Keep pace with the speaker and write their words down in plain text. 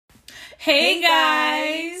Hey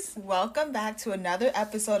guys! Welcome back to another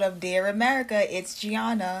episode of Dear America. It's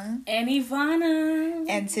Gianna. And Yvana.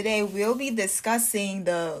 And today we'll be discussing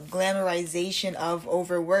the glamorization of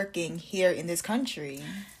overworking here in this country.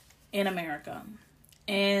 In America.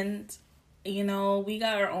 And, you know, we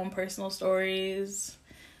got our own personal stories.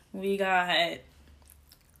 We got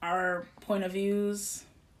our point of views.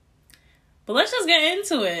 But let's just get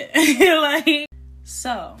into it.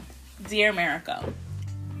 So, Dear America.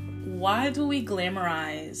 Why do we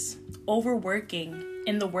glamorize overworking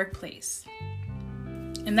in the workplace?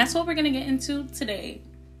 And that's what we're going to get into today.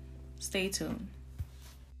 Stay tuned.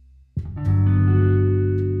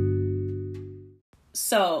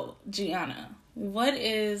 So, Gianna, what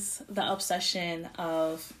is the obsession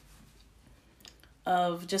of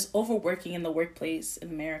just overworking in the workplace in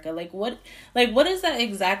America? What is that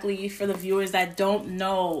exactly for the viewers that don't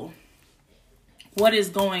know what is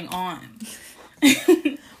going on?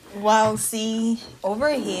 Well, see, over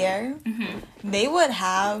here, they would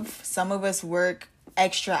have some of us work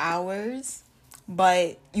extra hours,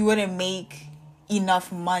 but you wouldn't make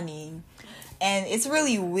enough money. And it's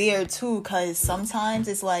really weird, too, because sometimes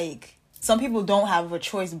it's like some people don't have a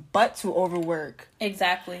choice but to overwork.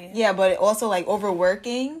 Exactly. Yeah, but also, like,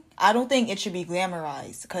 overworking, I don't think it should be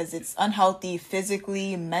glamorized because it's unhealthy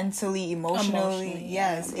physically, mentally, emotionally.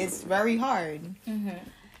 Yes, yeah. It's very hard. Mm-hmm.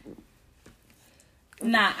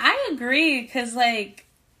 Nah, I agree, because,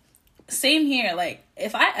 same here.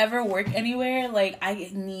 If I ever work anywhere, I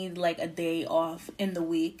need, a day off in the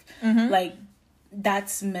week. Mm-hmm.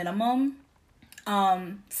 That's minimum,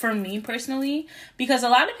 for me personally, because a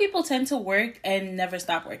lot of people tend to work and never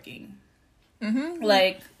stop working.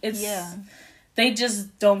 Mm-hmm. They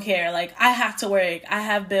just don't care. I have to work. I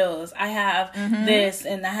have bills. I have this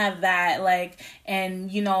and I have that.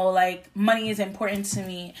 Money is important to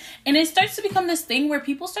me. And it starts to become this thing where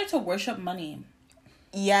people start to worship money.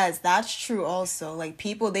 Yes, that's true also.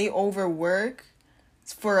 People, they overwork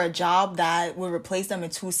for a job that would replace them in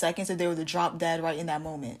 2 seconds if they were to drop dead right in that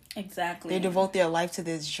moment. Exactly. They devote their life to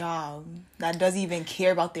this job that doesn't even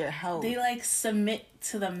care about their health. They, submit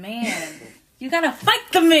to the man. You gotta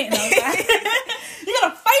fight the man. You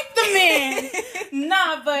gotta fight the man.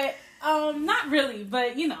 Nah, but not really.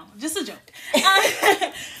 But just a joke.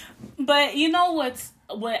 But you know what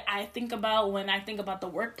I think about when I think about the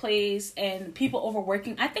workplace and people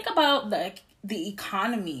overworking? I think about the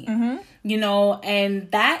economy.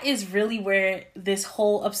 And that is really where this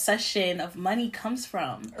whole obsession of money comes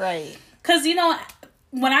from. Right. Because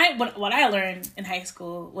what I learned in high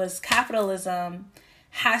school was capitalism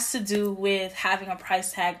has to do with having a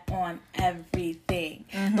price tag on everything.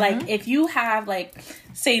 If you have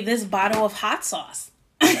say this bottle of hot sauce,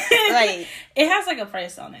 right, it has a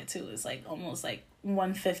price on it too. It's almost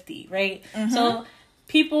 $150, right? So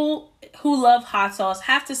people who love hot sauce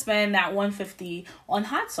have to spend that $150 on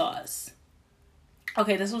hot sauce.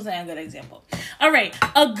 Okay, this wasn't a good example. All right,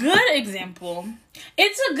 a good example.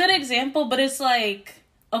 It's a good example, but it's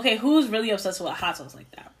okay, who's really obsessed with hot sauce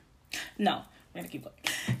like that? No. We're gonna keep going.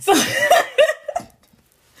 So,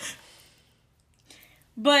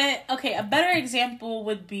 but okay, a better example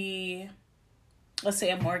would be, let's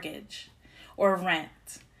say, a mortgage or rent.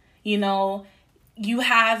 You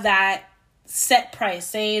have that set price.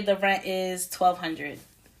 Say the rent is $1,200.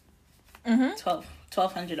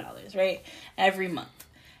 $1,200, right? Every month,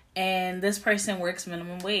 and this person works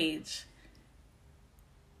minimum wage.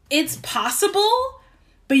 It's possible,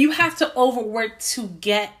 but you have to overwork to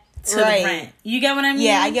get to the rent. You get what I mean?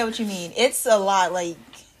 Yeah, I get what you mean. It's a lot,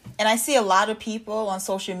 and I see a lot of people on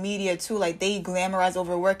social media too, they glamorize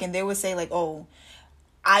overwork and they would say oh,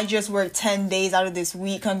 I just worked 10 days out of this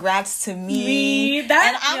week. Congrats to me. And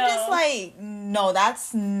I'm just no,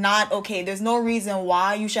 that's not okay. There's no reason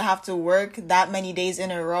why you should have to work that many days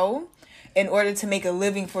in a row in order to make a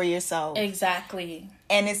living for yourself. Exactly.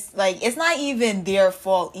 And it's it's not even their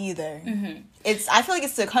fault either. I feel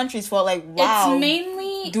it's the country's fault. Wow. It's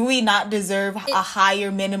mainly, do we not deserve a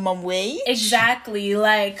higher minimum wage? Exactly.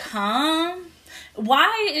 Why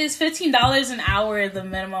is $15 an hour the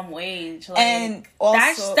minimum wage? And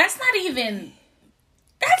also, that's not even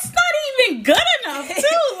good enough too.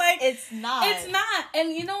 It's not.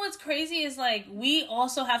 And you know what's crazy is we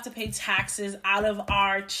also have to pay taxes out of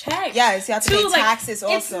our check. Yes, you have to pay taxes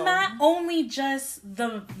also. It's not only just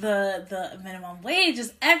the minimum wage,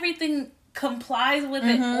 it's everything complies with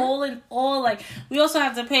it all in all. We also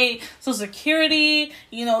have to pay Social Security,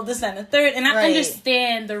 this and the third. And I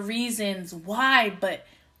understand the reasons why, but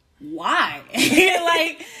why?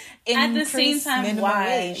 at the same time, minimum why?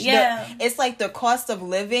 wage. Yeah. It's like the cost of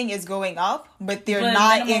living is going up, but they're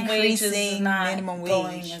not increasing minimum wage.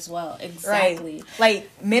 Going as well. Exactly. Right. Like,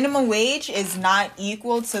 minimum wage is not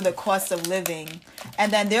equal to the cost of living.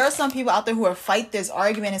 And then there are some people out there who will fight this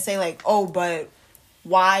argument and say, like, oh, but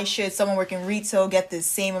why should someone working retail get the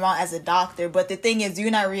same amount as a doctor? But the thing is, do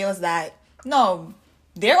you not realize that, no,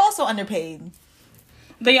 they're also underpaid.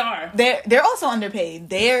 They are. They're also underpaid.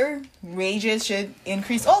 Their wages should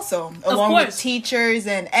increase also, along with teachers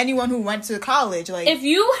and anyone who went to college. Like, if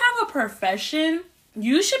you have a profession,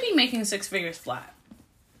 you should be making 6 figures flat.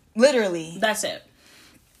 Literally. That's it.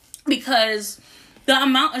 Because the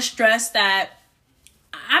amount of stress that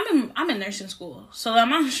I'm in nursing school, so the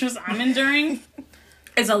amount of stress I'm enduring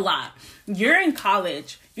is a lot. You're in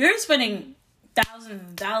college. You're spending thousands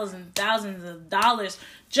and thousands and thousands of dollars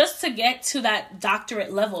just to get to that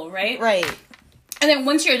doctorate level, right? Right. And then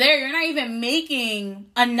once you're there, you're not even making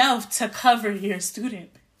enough to cover your student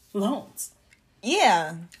loans.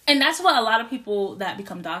 Yeah. And that's what a lot of people that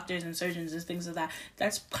become doctors and surgeons and things like that,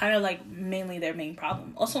 that's kind of like mainly their main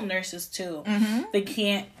problem. Also nurses too. Mm-hmm. They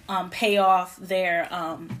can't pay off their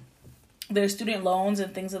student loans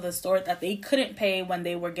and things of the sort that they couldn't pay when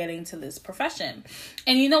they were getting to this profession.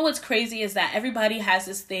 And you know what's crazy is that everybody has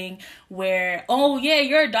this thing where, oh yeah,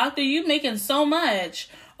 you're a doctor, you making so much.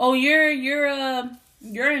 Oh, you're a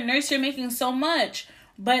nurse, you're making so much.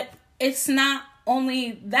 But it's not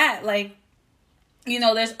only that. Like, you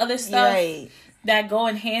know, there's other stuff that go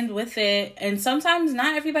in hand with it. And sometimes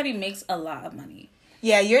not everybody makes a lot of money.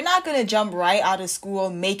 Yeah, you're not gonna jump right out of school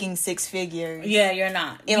making 6 figures. Yeah, you're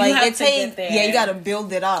not. You have to get there. Yeah, you gotta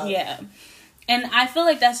build it up. Yeah, and I feel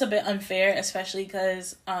like that's a bit unfair, especially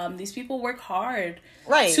because these people work hard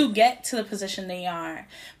to get to the position they are.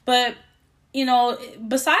 But you know,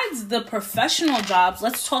 besides the professional jobs,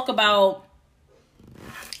 let's talk about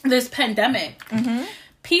this pandemic. Mm-hmm.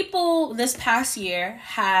 People this past year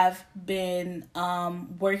have been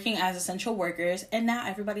working as essential workers, and now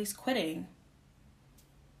everybody's quitting.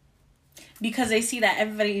 Because they see that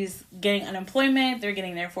everybody's getting unemployment, they're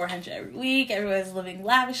getting their $400 every week, everybody's living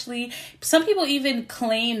lavishly. Some people even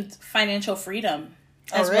claimed financial freedom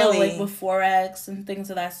as well, like with Forex and things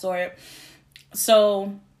of that sort.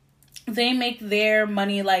 So they make their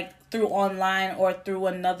money like through online or through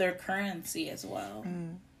another currency as well.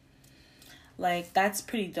 Mm. Like, that's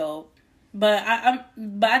pretty dope. But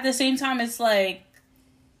but at the same time, it's like,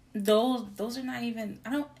 those are not even,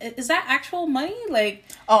 is that actual money? Like,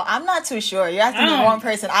 oh, I'm not too sure. You're asking the wrong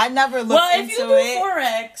person. I never looked into it. Well,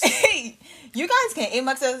 if you do Forex, you guys can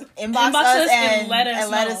inbox us and let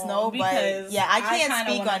us know. But yeah, I can't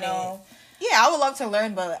speak on it. Yeah, I would love to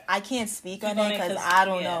learn, but I can't speak on it because I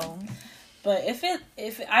don't know. But if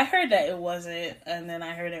I heard that it wasn't, and then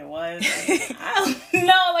I heard it was, I don't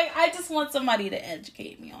know. Like, I just want somebody to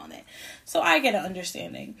educate me on it, so I get an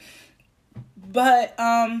understanding. But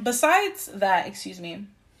besides that,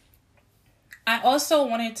 I also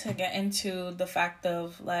wanted to get into the fact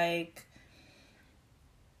of, like,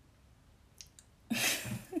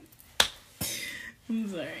 I'm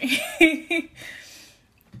sorry.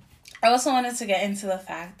 I also wanted to get into the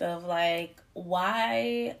fact of, like,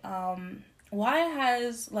 why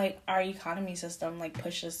has, like, our economy system, like,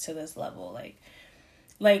 pushed us to this level?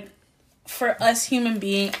 Like for us human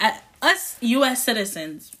beings, us U.S.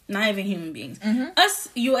 citizens, not even human beings, us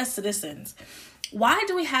U.S. citizens, why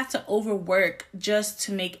do we have to overwork just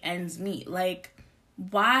to make ends meet? Like,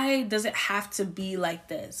 why does it have to be like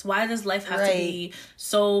this? Why does life have to be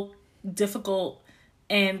so difficult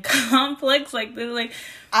and complex like this? Like,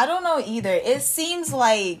 I don't know either. It seems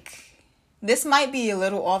like this might be a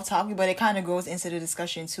little off topic, but it kind of goes into the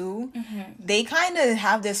discussion too. Mm-hmm. They kind of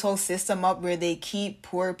have this whole system up where they keep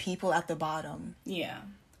poor people at the bottom. Yeah.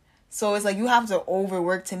 So it's like you have to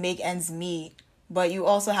overwork to make ends meet, but you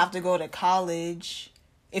also have to go to college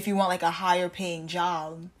if you want like a higher paying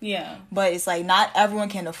job. Yeah. But it's like not everyone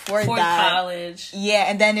can afford that. College. Yeah,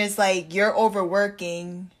 and then it's like you're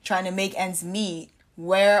overworking, trying to make ends meet.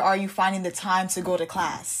 Where are you finding the time to go to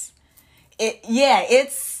class?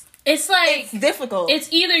 It's like, it's difficult. It's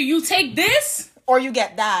either you take this or you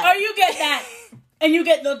get that. And you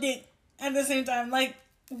get the dick at the same time. Like,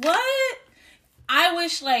 what? I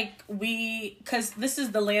wish, like, because this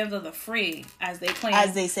is the land of the free, as they claim.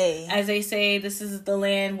 As they say, this is the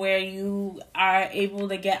land where you are able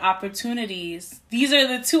to get opportunities. These are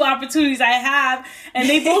the 2 opportunities I have, and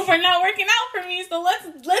they both are not working out for me. So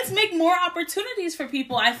let's make more opportunities for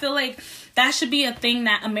people. I feel like that should be a thing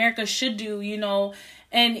that America should do, you know.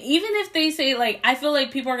 And even if they say, like, I feel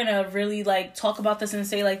like people are going to really, like, talk about this and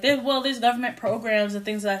say, like, there's government programs and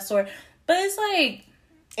things of that sort. But it's like,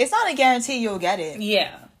 It's not a guarantee you'll get it.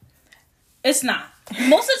 Yeah. It's not.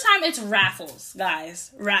 Most of the time, it's raffles,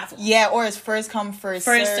 guys. Raffles. Yeah, or it's first come, first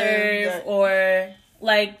serve. Or,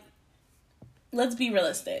 like, let's be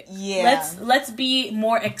realistic. Yeah. Let's be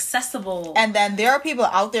more accessible. And then there are people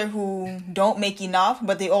out there who don't make enough,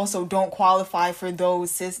 but they also don't qualify for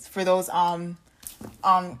those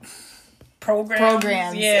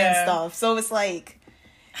programs and stuff. So it's like,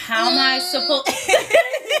 how am I supposed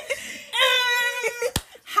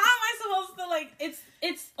to, like,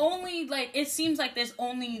 it's only, like, it seems like there's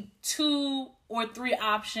only 2 or 3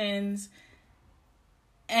 options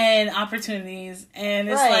and opportunities, and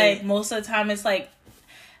it's like, most of the time it's like,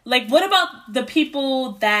 what about the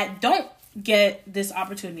people that don't get this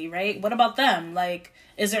opportunity, right? What about them? Like,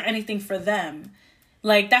 is there anything for them?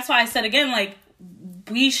 Like, that's why I said again, like,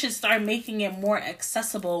 we should start making it more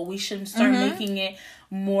accessible. We should start making it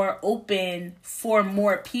more open for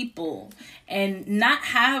more people, and not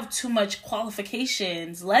have too much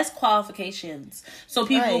qualifications, less qualifications, so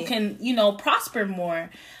people can, you know, prosper more.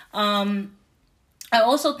 I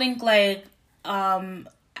also think, like, I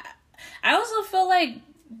also feel like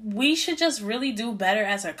we should just really do better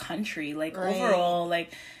as a country, like, overall,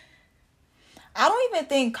 like, I don't even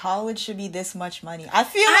think college should be this much money.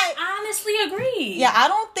 I honestly agree. Yeah, I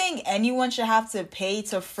don't think anyone should have to pay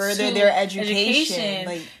to further their education.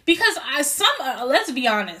 Like, because let's be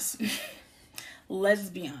honest. Let's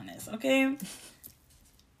be honest, okay? A lot of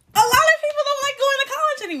people don't like going to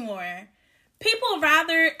college anymore. People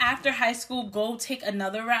rather, after high school, go take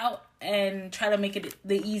another route and try to make it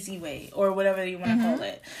the easy way, or whatever you want to call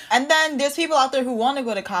it. And then there's people out there who want to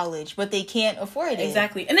go to college, but they can't afford it.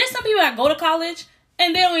 Exactly. And there's some people that go to college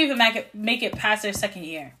and they don't even make it past their second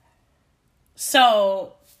year.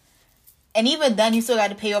 So... And even then, you still got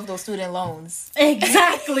to pay off those student loans.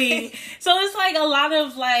 Exactly. So it's like a lot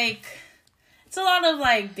of like,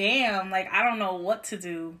 damn, like, I don't know what to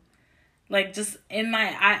do. Like, just in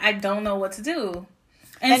my, I don't know what to do.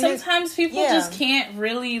 And sometimes people just can't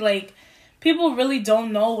really, like, people really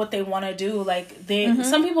don't know what they want to do. Like,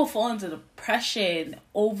 some people fall into depression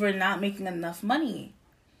over not making enough money.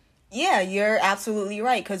 Yeah, you're absolutely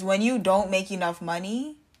right. Because when you don't make enough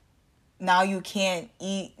money, now you can't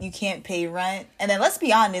eat, you can't pay rent. And then let's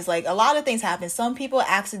be honest, like, a lot of things happen. Some people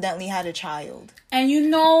accidentally had a child. And you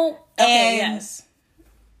know, yes.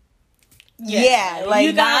 Yeah,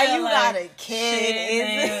 like, now you got a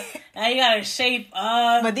kid. Now you gotta shape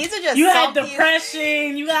up. But these are just, you had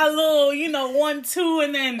depression, you got a little, 1, 2,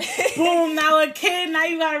 and then boom, now a kid. Now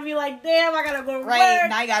you gotta be like, damn, I gotta go to work.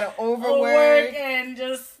 Now you gotta overwork. And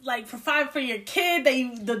just, like, provide for your kid,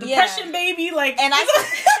 the depression baby. Like, and it's a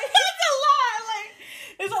lot. Like,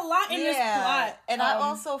 there's a lot in this plot. And I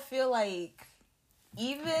also feel like,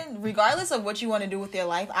 even regardless of what you want to do with your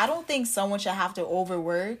life, I don't think someone should have to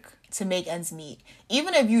overwork to make ends meet.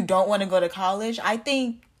 Even if you don't want to go to college, I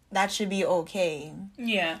think that should be okay.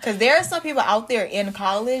 Yeah. Because there are some people out there in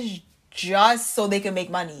college just so they can make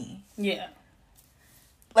money. Yeah.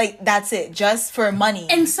 Like, that's it. Just for money.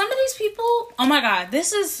 And some of these people, oh my God,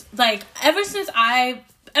 this is, like, ever since I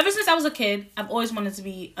was a kid, I've always wanted to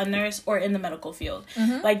be a nurse or in the medical field.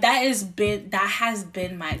 Like, that has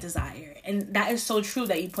been my desire. And that is so true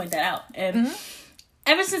that you point that out. And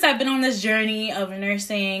ever since I've been on this journey of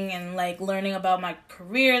nursing and, like, learning about my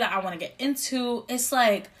career that I want to get into, it's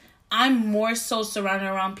like I'm more so surrounded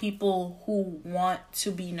around people who want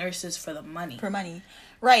to be nurses for the money. For money.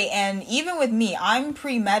 Right. And even with me, I'm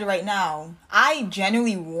pre-med right now. I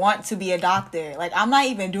genuinely want to be a doctor. Like, I'm not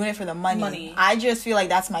even doing it for the money. I just feel like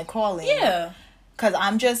that's my calling. Yeah. Because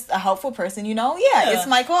I'm just a helpful person, Yeah, it's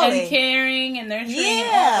my calling. And caring and nurturing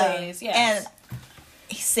always. Yes. And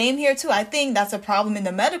same here too. I think that's a problem in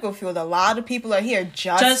the medical field. A lot of people are here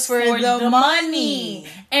just for the money.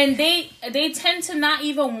 And they tend to not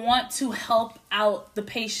even want to help out the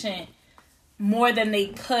patient more than they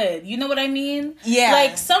could. You know what I mean? Yeah.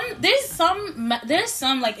 Like, there's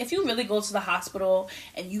some, like, if you really go to the hospital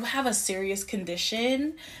and you have a serious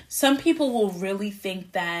condition, some people will really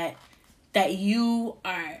think that you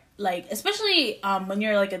are, like, especially when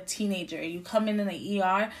you're, like, a teenager, you come in the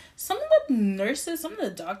ER, some of the nurses, some of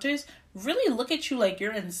the doctors really look at you like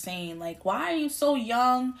you're insane. Like, why are you so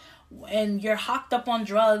young and you're hocked up on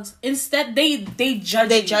drugs? Instead, they judge you.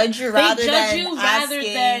 They judge you rather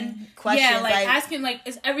than questions. like asking, like,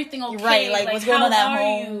 is everything okay? Right, like what's going on at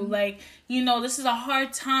home? You? Like, this is a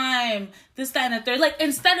hard time, this, that, and the third. Like,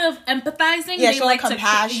 instead of empathizing, they like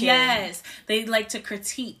compassion. They like to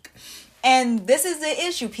critique. And this is the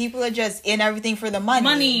issue. People are just in everything for the money.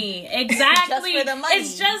 Money. Exactly. Just for the money.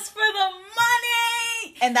 It's just for the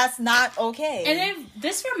money. And that's not okay. And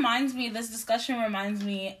this discussion reminds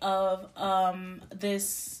me of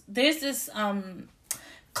there's this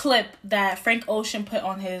clip that Frank Ocean put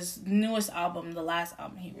on his newest album, the last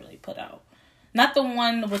album he really put out. Not the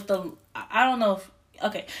one with I don't know if,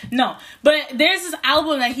 okay, no, but there's this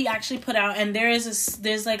album that he actually put out, and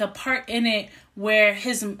there's like a part in it where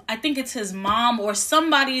I think it's his mom or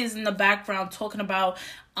somebody is in the background talking about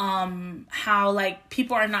how like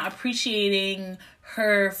people are not appreciating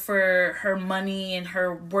her for her money and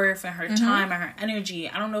her worth and her time and her energy.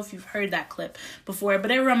 I don't know if you've heard that clip before,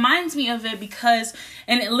 but it reminds me of it because,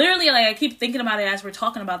 and it literally, like, I keep thinking about it as we're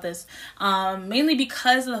talking about this, mainly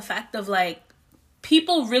because of the fact of, like,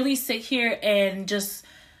 people really sit here and just,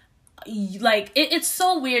 like, it's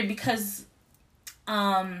so weird because,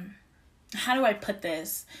 how do I put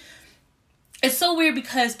this? It's so weird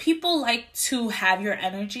because people like to have your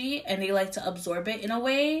energy and they like to absorb it in a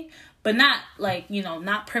way, but not, like, you know,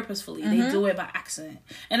 not purposefully. They do it by accident.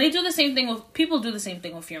 And people do the same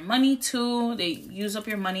thing with your money too. They use up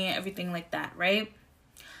your money and everything like that, right?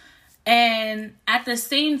 And at the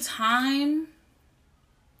same time,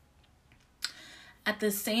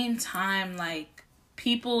 like,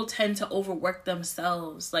 people tend to overwork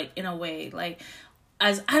themselves, like, in a way, like,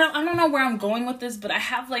 I don't know where I'm going with this, but I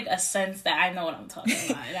have, like, a sense that I know what I'm talking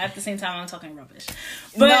about. And at the same time, I'm talking rubbish.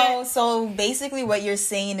 But no, so basically what you're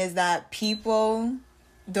saying is that people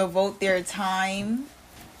devote their time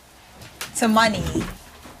to money,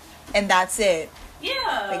 and that's it.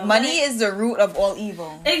 Yeah. Like, money is the root of all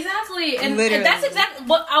evil. Exactly. And that's exactly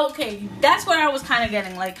what, okay, that's what I was kind of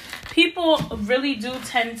getting. Like, people really do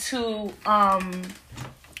tend to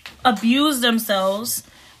abuse themselves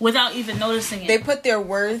without even noticing it. They put their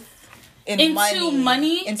worth into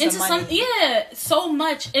money. So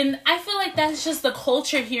much. And I feel like that's just the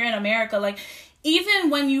culture here in America. Like, even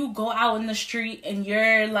when you go out in the street and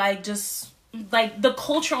you're, like, just, like, the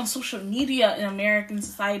culture on social media in American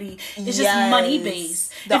society is just money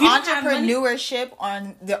based. The entrepreneurship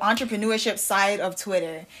on the entrepreneurship side of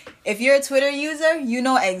Twitter. If you're a Twitter user, you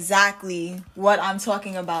know exactly what I'm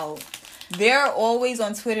talking about. They're always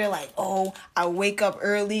on Twitter like, oh, I wake up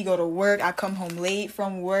early, go to work, I come home late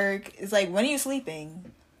from work. It's like, when are you sleeping?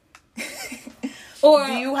 Or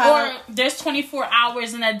there's 24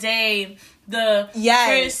 hours in a day. The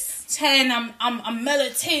first 10 I'm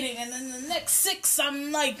meditating, and then the next 6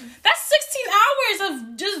 I'm like, that's 16 hours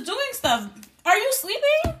of just doing stuff. Are you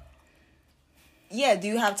sleeping? Yeah, do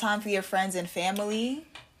you have time for your friends and family?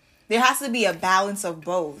 There has to be a balance of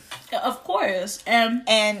both. Of course. And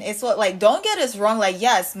it's what, like, don't get us wrong. Like,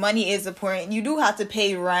 yes, money is important. You do have to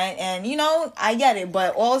pay rent, and, you know, I get it.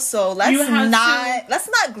 But also, let's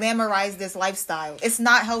not glamorize this lifestyle. It's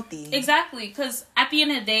not healthy. Exactly. Because at the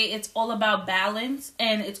end of the day, it's all about balance,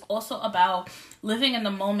 and it's also about living in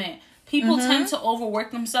the moment. People tend to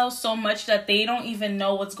overwork themselves so much that they don't even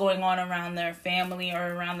know what's going on around their family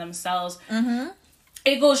or around themselves.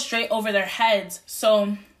 It goes straight over their heads.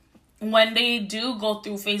 So when they do go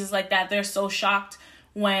through phases like that, they're so shocked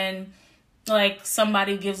when, like,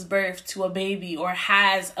 somebody gives birth to a baby or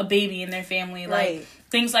has a baby in their family. Right. Like,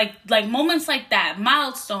 things like moments like that,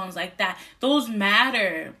 milestones like that, those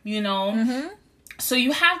matter, you know? So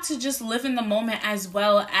you have to just live in the moment as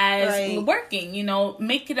well as working, you know?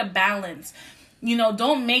 Make it a balance. You know,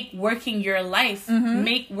 don't make working your life.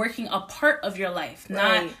 Make working a part of your life,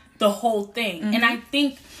 not the whole thing. And I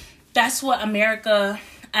think that's what America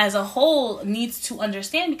as a whole needs to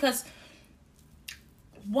understand, because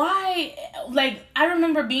why, like, I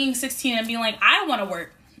remember being 16 and being like, I want to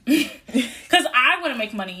work because I want to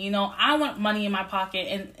make money, you know, I want money in my pocket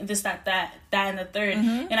and this, that and the third.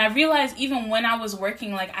 And I realized even when I was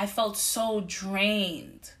working, like, I felt so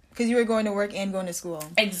drained. Because you were going to work and going to school.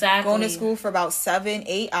 Exactly. Going to school for about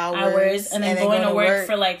 7-8 hours. And then going to work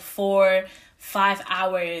for like 4-5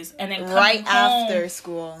 hours, and then coming right home, after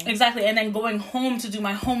school. Exactly. And then going home to do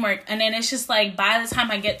my homework. And then it's just like, by the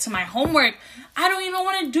time I get to my homework, I don't even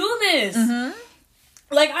want to do this.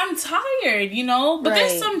 Like, I'm tired, you know? But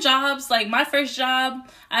there's some jobs, like my first job,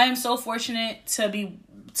 I am so fortunate to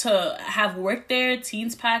have worked there.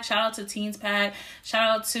 Teens Pack, shout out to Teens Pack, shout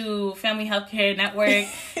out to Family Healthcare Network.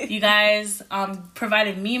 You guys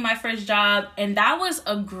provided me my first job, and that was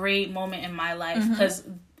a great moment in my life, because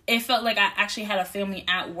it felt like I actually had a family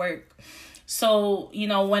at work. So, you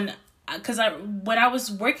know, when I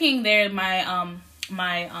was working there,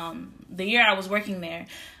 the year I was working there,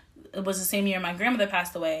 it was the same year my grandmother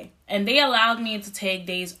passed away, and they allowed me to take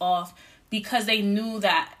days off because they knew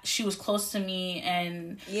that she was close to me,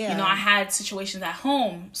 and you know, I had situations at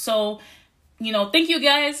home. So thank you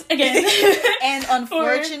guys again. And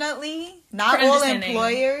unfortunately, not all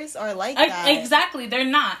employers are like that. Exactly, they're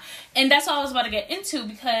not. And that's what I was about to get into,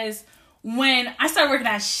 because when I started working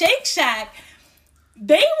at Shake Shack,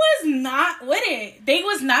 they was not with it. They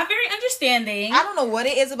was not very understanding. I don't know what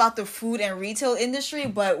it is about the food and retail industry,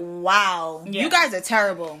 but wow. Yeah. You guys are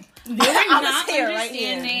terrible. They were not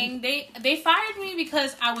understanding. They fired me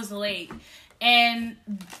because I was late. And,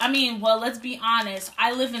 I mean, well, let's be honest.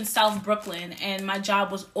 I live in South Brooklyn, and my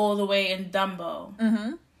job was all the way in Dumbo.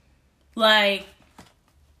 Mm-hmm. Like,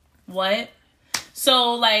 what?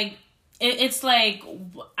 So, like, it's like,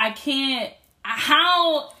 I can't...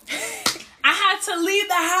 How... I had to leave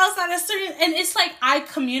the house at a certain... And it's like, I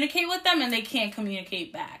communicate with them, and they can't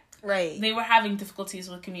communicate back. Right. They were having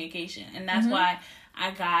difficulties with communication. And that's why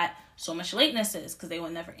I got... so much latenesses, because they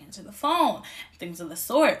would never answer the phone, things of the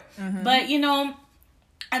sort. Mm-hmm. But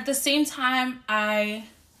at the same time, I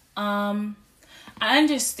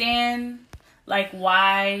understand like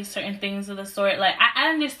why certain things of the sort. Like I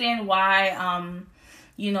understand why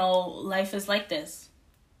life is like this.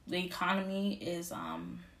 The economy is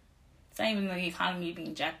it's not even the economy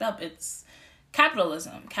being jacked up. It's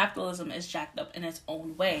capitalism. Capitalism is jacked up in its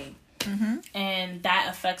own way. Mm-hmm. And that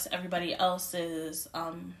affects everybody else's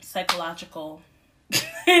psychological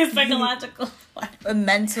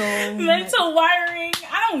mental wiring.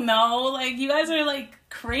 I don't know. Like, you guys are like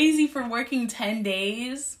crazy for working 10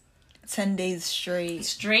 days. 10 days straight.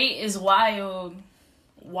 Straight is wild.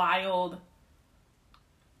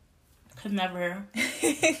 Could never.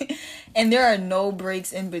 And there are no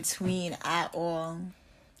breaks in between at all.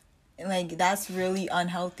 Like, that's really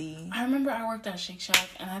unhealthy. I remember I worked at Shake Shack,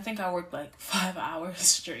 and I think I worked like 5 hours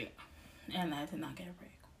straight, and I did not get a break.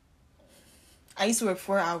 I used to work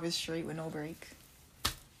 4 hours straight with no break.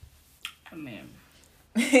 I mean.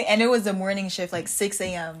 And it was a morning shift, like 6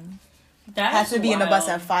 a.m. That had to be in the bus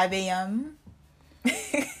at 5 a.m.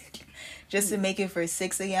 just to make it for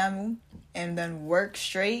 6 a.m. and then work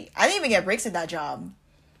straight. I didn't even get breaks at that job.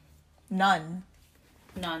 None.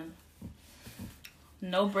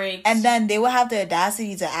 No breaks. And then they would have the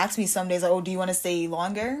audacity to ask me some days, like, oh, do you want to stay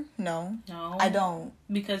longer? No, I don't.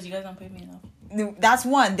 Because you guys don't pay me enough. That's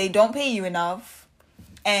one. They don't pay you enough.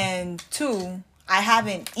 And two, I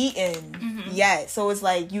haven't eaten yet. So it's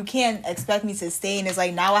like, you can't expect me to stay. And it's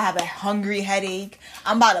like, now I have a hungry headache.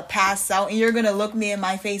 I'm about to pass out. And you're going to look me in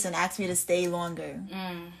my face and ask me to stay longer.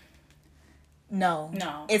 No.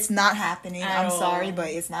 It's not happening. I'm sorry, but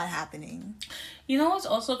it's not happening. You know what's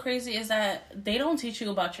also crazy is that they don't teach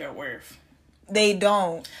you about your worth. They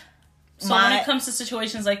don't. So when it comes to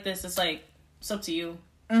situations like this, it's like, it's up to you.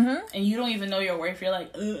 Mm-hmm. And you don't even know your worth. You're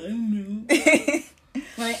like, I don't know.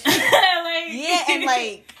 Yeah, and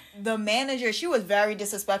like, the manager, she was very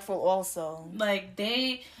disrespectful also. Like,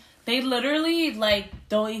 they literally, like,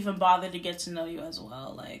 don't even bother to get to know you as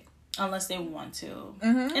well. Like, unless they want to.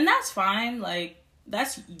 Mm-hmm. And that's fine. Like,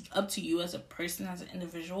 that's up to you as a person, as an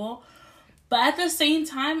individual. But at the same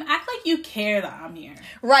time, act like you care that I'm here.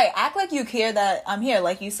 Right. Act like you care that I'm here,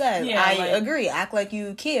 like you said. Yeah, I agree. Act like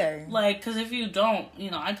you care. Like, because if you don't,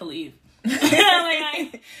 I could leave.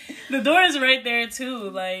 The door is right there, too.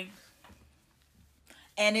 Like.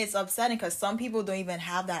 And it's upsetting because some people don't even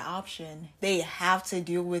have that option. They have to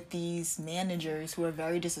deal with these managers who are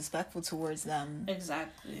very disrespectful towards them.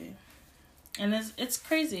 Exactly. And it's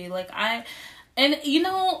crazy. Like, I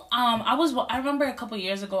remember a couple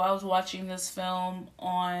years ago, I was watching this film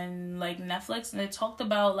on, like, Netflix, and they talked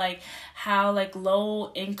about, like, how, like,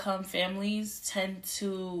 low-income families tend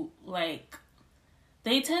to, like,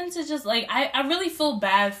 they tend to just, like, I really feel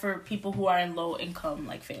bad for people who are in low-income,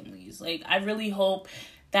 like, families. Like, I really hope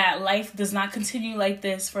that life does not continue like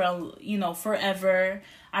this for, forever.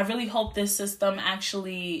 I really hope this system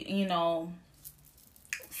actually,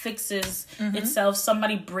 fixes itself.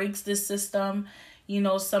 Somebody breaks this system.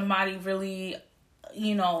 Somebody really,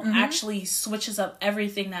 actually switches up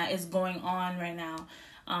everything that is going on right now,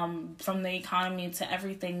 from the economy to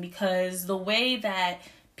everything. Because the way that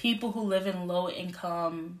people who live in low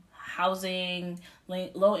income housing,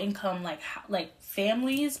 low income, like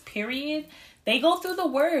families, period, they go through the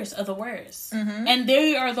worst of the worst. Mm-hmm. And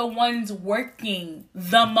they are the ones working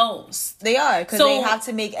the most. They are, because they have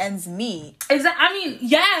to make ends meet. Exactly. I mean,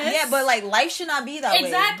 yes. Yeah, but, like, life should not be that way.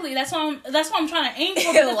 Exactly. That's what I'm trying to aim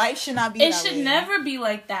for. Life should not be that way. It should never be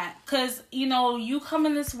like that. Because, you come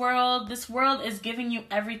in this world is giving you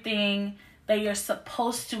everything that you're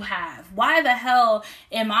supposed to have. Why the hell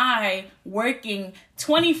am I working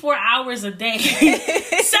 24 hours a day, 7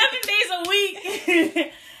 days a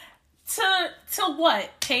week, to what?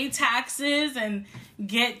 Pay taxes and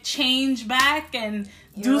get change back and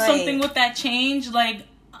do something with that change. Like,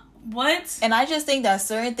 what? And I just think that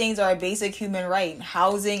certain things are a basic human right.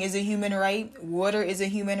 Housing is a human right. Water is a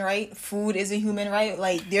human right. Food is a human right.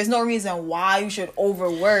 Like, there's no reason why you should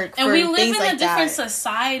overwork and for we live things in like a different that.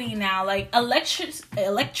 society now. Like,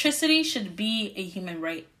 electricity should be a human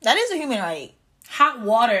right. That is a human right. Hot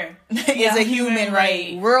water is a human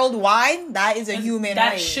right. Worldwide, that is a human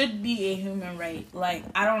right. That should be a human right. Like,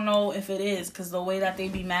 I don't know if it is, because the way that they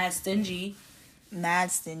be mad stingy,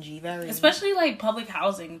 very. Especially, like, public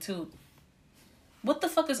housing, too. What the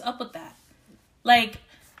fuck is up with that? Like,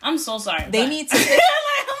 I'm so sorry. They need to... like,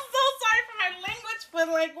 I'm so sorry for my language, but,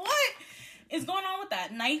 like, what is going on with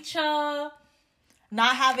that? NYCHA.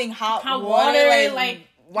 Not having hot water. Like,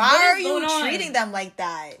 why are you treating them like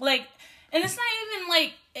that? Like, and it's not even,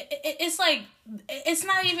 like... It's like, it's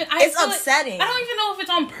not even... It's upsetting. I don't even know if it's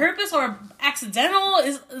on purpose or accidental.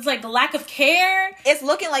 It's like lack of care. It's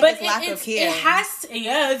looking like it's lack of care. It has to,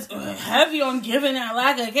 it's heavy on giving that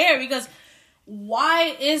lack of care, because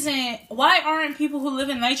why aren't people who live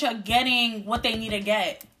in NYCHA getting what they need to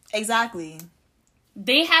get? Exactly.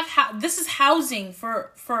 They have this is housing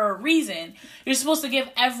for a reason. You're supposed to give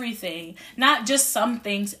everything, not just some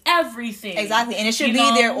things, everything. Exactly. And it should be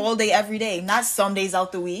there all day, every day, not some days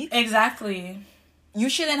out the week. Exactly. You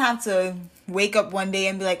shouldn't have to wake up one day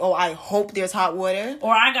and be like, oh, I hope there's hot water.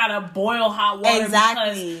 Or I gotta boil hot water.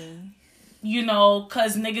 Exactly.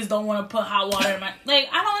 Because niggas don't want to put hot water in my... Like,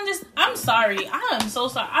 I'm sorry. I am so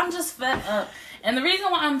sorry. I'm just fed up. And the reason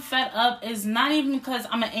why I'm fed up is not even because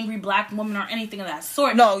I'm an angry black woman or anything of that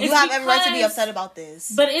sort. No, you have every right to be upset about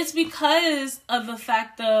this. But it's because of the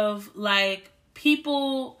fact of, like,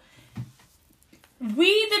 people...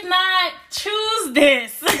 We did not choose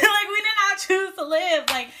this. Like, we did not choose to live.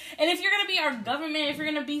 Like, and if you're going to be our government, if you're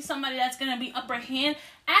going to be somebody that's going to be upper hand,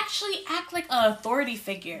 actually act like an authority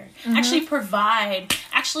figure. Mm-hmm. Actually provide.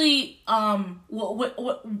 Actually,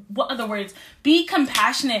 what other words? Be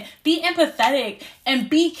compassionate. Be empathetic. And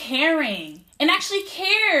be caring. And actually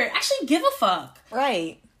care. Actually give a fuck.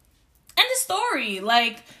 Right. End of story.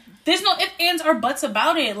 Like... There's no ifs, ands, or buts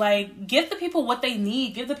about it. Like, give the people what they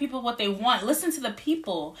need. Give the people what they want. Listen to the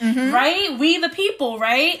people, right? We the people,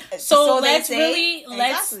 right? So let's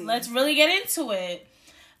really get into it.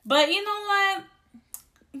 But you know what,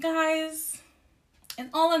 guys?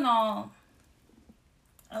 And all in all,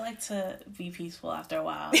 I like to be peaceful after a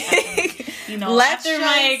while. After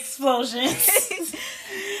my explosions.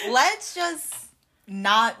 Let's just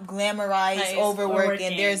not glamorize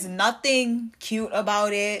overworking. There's nothing cute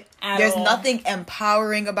about it. There's nothing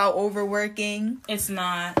empowering about overworking. It's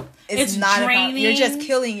not. It's not draining. You're just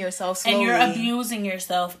killing yourself slowly. And you're abusing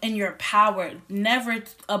yourself and your power. Never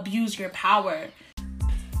abuse your power.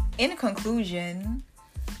 In conclusion,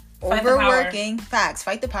 overworking... Facts.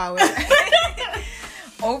 Fight the power.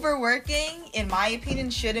 Overworking, in my opinion,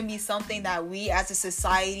 shouldn't be something that we as a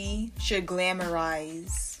society should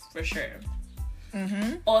glamorize. For sure.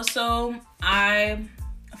 Mm-hmm. Also, I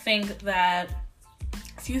think that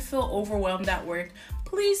if you feel overwhelmed at work,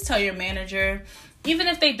 please tell your manager. Even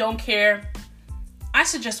if they don't care, I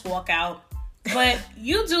should just walk out. But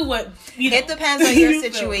you do what you know. It depends on your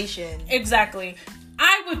situation. Exactly.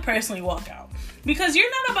 I would personally walk out. Because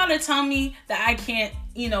you're not about to tell me that I can't,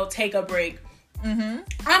 take a break. Mm-hmm.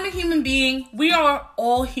 I'm a human being. We are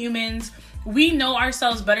all humans. We know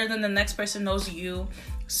ourselves better than the next person knows you.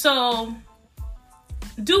 So...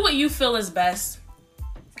 do what you feel is best.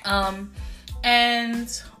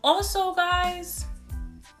 And also, guys,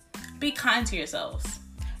 be kind to yourselves.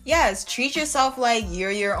 Yes, treat yourself like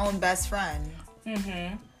you're your own best friend.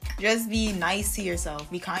 Mm-hmm. Just be nice to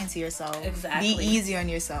yourself. Be kind to yourself. Exactly. Be easy on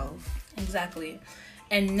yourself. Exactly.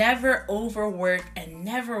 And never overwork and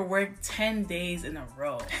never work 10 days in a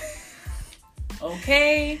row.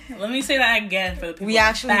 Okay? Let me say that again for the people. We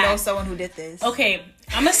actually know someone who did this. Okay.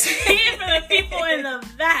 I'm going to say it for the people in the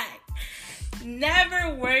back.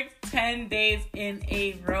 Never work 10 days in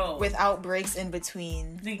a row. Without breaks in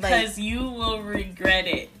between. Because you will regret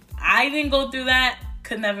it. I didn't go through that.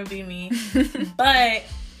 Could never be me. But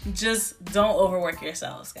just don't overwork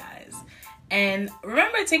yourselves, guys. And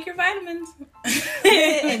remember, take your vitamins.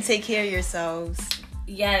 And take care of yourselves.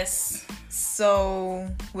 Yes. So,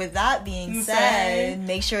 with that being said,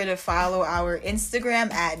 make sure to follow our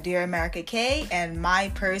Instagram at Dear America K and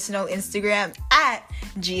my personal Instagram at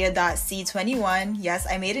Gia.C21. Yes,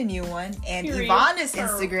 I made a new one. And Yvonne's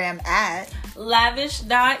Instagram at lavish.ya.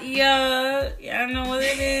 I know what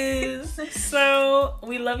it is. So,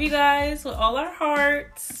 we love you guys with all our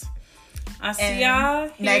hearts. I'll see y'all.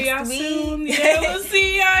 Hear y'all soon. Yeah, we'll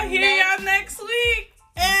see y'all. Hear y'all next week.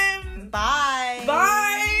 And bye.